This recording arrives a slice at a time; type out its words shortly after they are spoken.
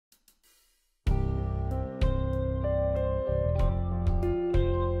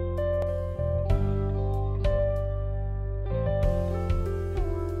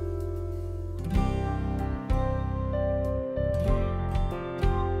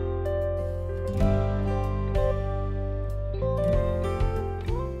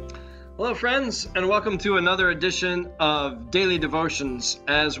Hello, friends, and welcome to another edition of Daily Devotions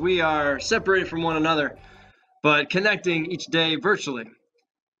as we are separated from one another, but connecting each day virtually.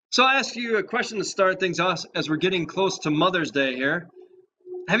 So I ask you a question to start things off as we're getting close to Mother's Day here.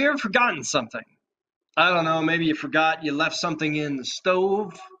 Have you ever forgotten something? I don't know, maybe you forgot you left something in the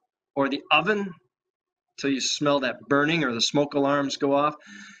stove or the oven until you smell that burning or the smoke alarms go off.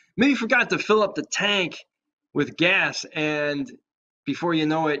 Maybe you forgot to fill up the tank with gas and before you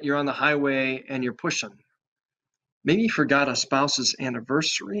know it, you're on the highway and you're pushing. Maybe you forgot a spouse's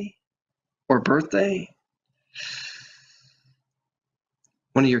anniversary or birthday.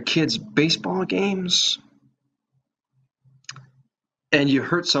 One of your kids' baseball games. And you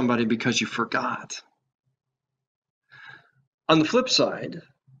hurt somebody because you forgot. On the flip side,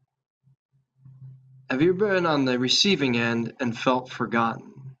 have you been on the receiving end and felt forgotten?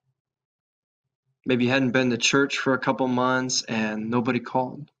 Maybe you hadn't been to church for a couple months and nobody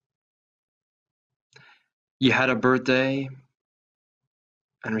called. You had a birthday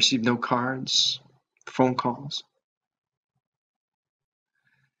and received no cards, phone calls.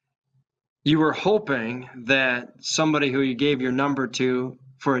 You were hoping that somebody who you gave your number to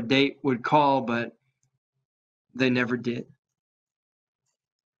for a date would call, but they never did.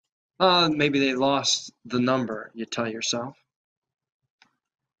 Maybe they lost the number, you tell yourself.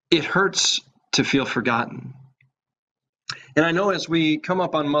 It hurts to feel forgotten. And I know as we come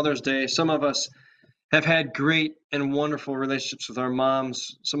up on Mother's Day, some of us have had great and wonderful relationships with our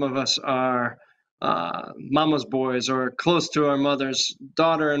moms. Some of us are mama's boys or close to our mothers,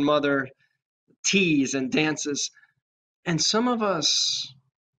 daughter and mother, teas and dances. And some of us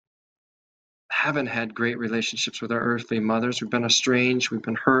haven't had great relationships with our earthly mothers. We've been estranged, we've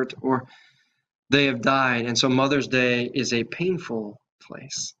been hurt, or they have died. And so Mother's Day is a painful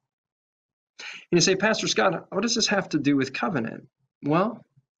place. And you say, Pastor Scott, what does this have to do with covenant? Well,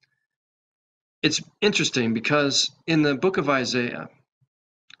 it's interesting because in the book of Isaiah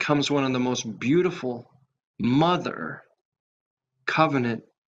comes one of the most beautiful mother covenant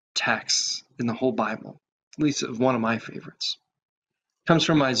texts in the whole Bible, at least one of my favorites. It comes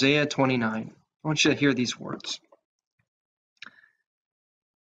from Isaiah 29. I want you to hear these words.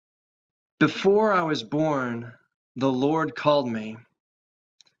 Before I was born, the Lord called me.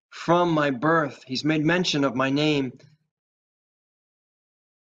 From my birth, he's made mention of my name.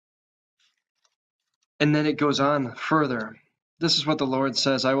 And then it goes on further. This is what the Lord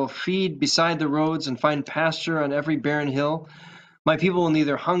says. I will feed beside the roads and find pasture on every barren hill. My people will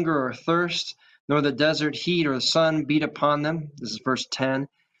neither hunger or thirst, nor the desert heat or the sun beat upon them. This is verse 10.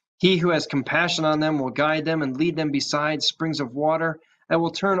 He who has compassion on them will guide them and lead them beside springs of water. I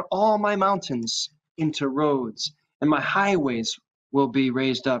will turn all my mountains into roads, and my highways will be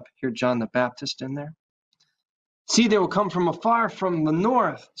raised up. Hear John the Baptist in there. See, they will come from afar, from the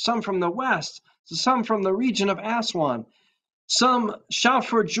north, some from the west, some from the region of Aswan. Some shout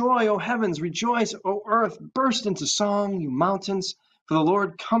for joy, O heavens, rejoice, O earth, burst into song, you mountains, for the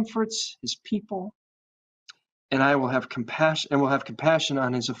Lord comforts his people, and I will have compassion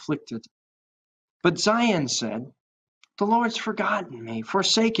on his afflicted. But Zion said, the Lord's forgotten me,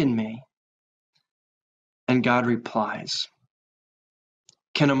 forsaken me. And God replies,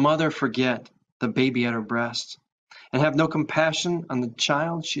 can a mother forget the baby at her breast and have no compassion on the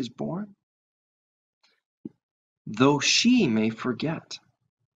child she has born? Though she may forget,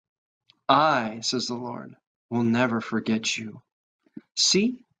 I, says the Lord, will never forget you.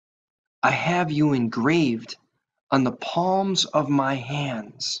 See, I have you engraved on the palms of my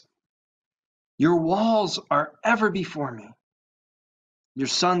hands. Your walls are ever before me. Your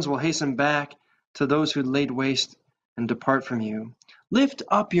sons will hasten back to those who laid waste and depart from you. Lift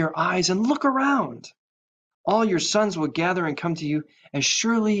up your eyes and look around. All your sons will gather and come to you as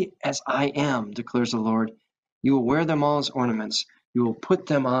surely as I am, declares the Lord. You will wear them all as ornaments. You will put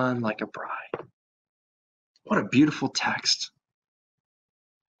them on like a bride. What a beautiful text.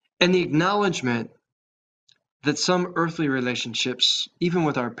 And the acknowledgement that some earthly relationships, even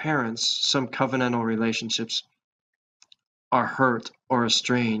with our parents, some covenantal relationships, are hurt or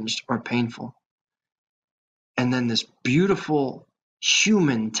estranged or painful. And then this beautiful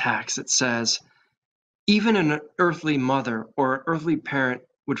human text that says, even an earthly mother or an earthly parent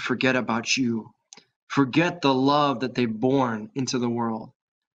would forget about you. Forget the love that they've born into the world.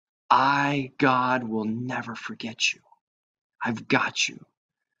 I, God, will never forget you. I've got you.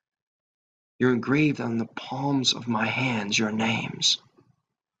 You're engraved on the palms of my hands, your names.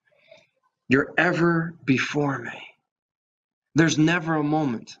 You're ever before me. There's never a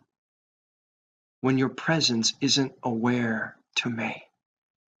moment when your presence isn't aware to me.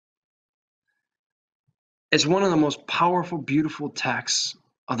 It's one of the most powerful, beautiful texts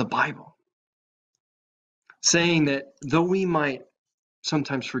of the Bible. saying that though we might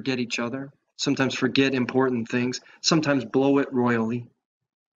sometimes forget each other, sometimes forget important things, sometimes blow it royally,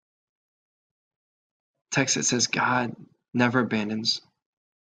 text that says God never abandons,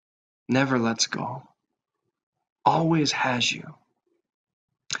 never lets go, always has you.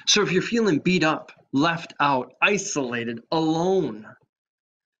 So if you're feeling beat up, left out, isolated, alone,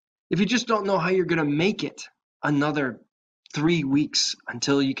 if you just don't know how you're going to make it another 3 weeks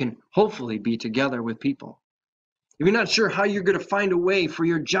until you can hopefully be together with people, if you're not sure how you're going to find a way for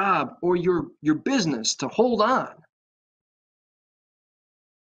your job or your business to hold on,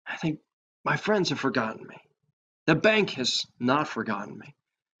 I think my friends have forgotten me. The bank has not forgotten me.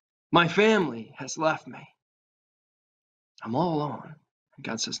 My family has left me. I'm all alone. And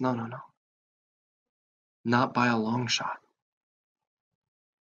God says, no, no, no. Not by a long shot.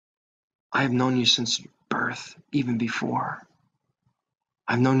 I have known you since birth, even before.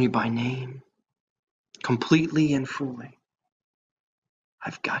 I've known you by name, completely and fully.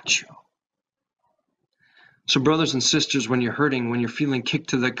 I've got you. So brothers and sisters, when you're hurting, when you're feeling kicked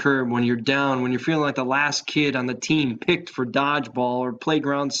to the curb, when you're down, when you're feeling like the last kid on the team picked for dodgeball or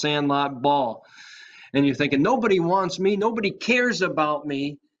playground sandlot ball, and you're thinking, nobody wants me, nobody cares about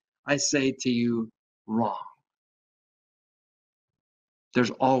me, I say to you, wrong.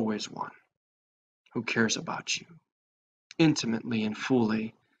 There's always one who cares about you intimately and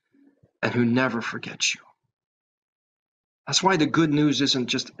fully, and who never forgets you. That's why the good news isn't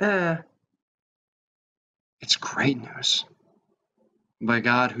just, it's great news by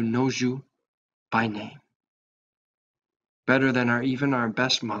God who knows you by name, better than even our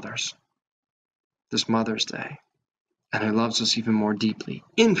best mothers this Mother's Day, and who loves us even more deeply,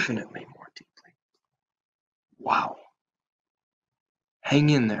 infinitely more deeply. Wow. Hang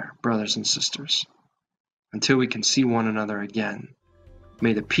in there, brothers and sisters, until we can see one another again.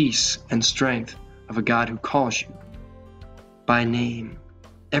 May the peace and strength of a God who calls you by name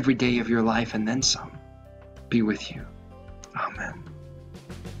every day of your life and then some be with you. Amen.